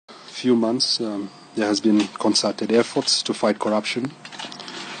few months, there has been concerted efforts to fight corruption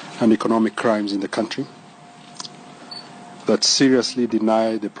and economic crimes in the country that seriously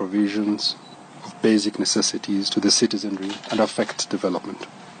deny the provisions of basic necessities to the citizenry and affect development.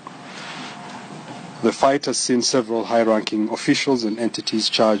 The fight has seen several high-ranking officials and entities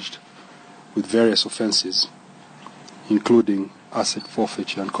charged with various offences, including asset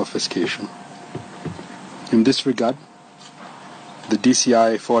forfeiture and confiscation. In this regard, the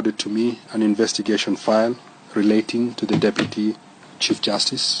DCI forwarded to me an investigation file relating to the Deputy Chief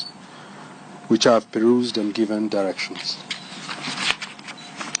Justice, which I have perused and given directions.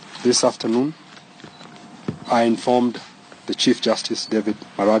 This afternoon, I informed the Chief Justice, David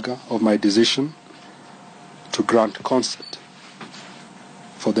Maraga, of my decision to grant consent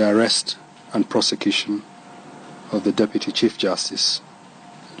for the arrest and prosecution of the Deputy Chief Justice,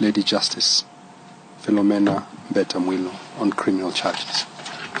 Lady Justice Philomena Mwilu, on criminal charges.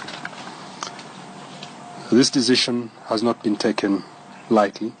 This decision has not been taken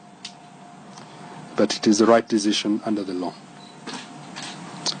lightly, but it is the right decision under the law.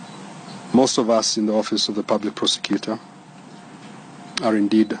 Most of us in the Office of the Public Prosecutor are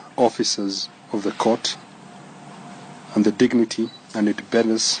indeed officers of the court, and the dignity and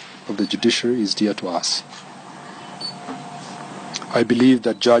independence of the judiciary is dear to us. I believe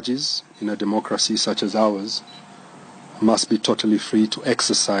that judges in a democracy such as ours must be totally free to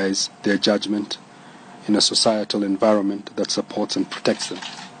exercise their judgment in a societal environment that supports and protects them.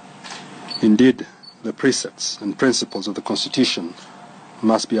 Indeed, the precepts and principles of the Constitution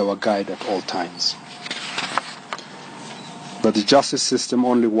must be our guide at all times. But the justice system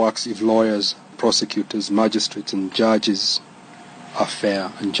only works if lawyers, prosecutors, magistrates, and judges are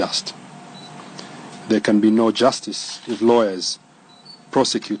fair and just. There can be no justice if lawyers,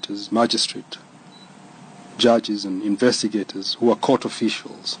 prosecutors, magistrates, judges, and investigators who are court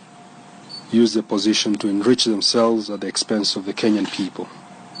officials use their position to enrich themselves at the expense of the Kenyan people.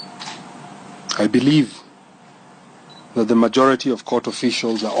 I believe that the majority of court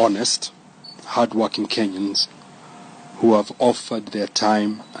officials are honest, hard-working Kenyans who have offered their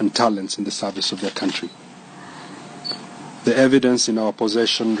time and talents in the service of their country. The evidence in our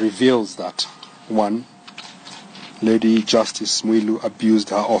possession reveals that 1. Lady Justice Mwilu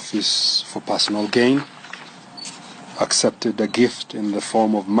abused her office for personal gain, accepted a gift in the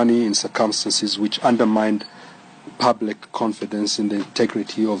form of money in circumstances which undermined public confidence in the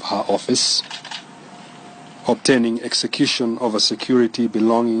integrity of her office, obtaining execution of a security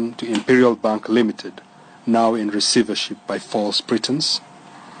belonging to Imperial Bank Limited, now in receivership by false pretense,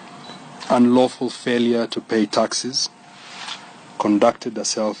 unlawful failure to pay taxes, conducted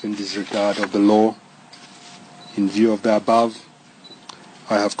herself in disregard of the law. In view of the above,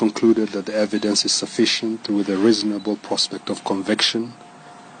 I have concluded that the evidence is sufficient with a reasonable prospect of conviction,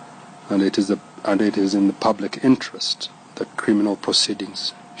 and it is in the public interest that criminal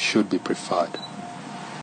proceedings should be preferred.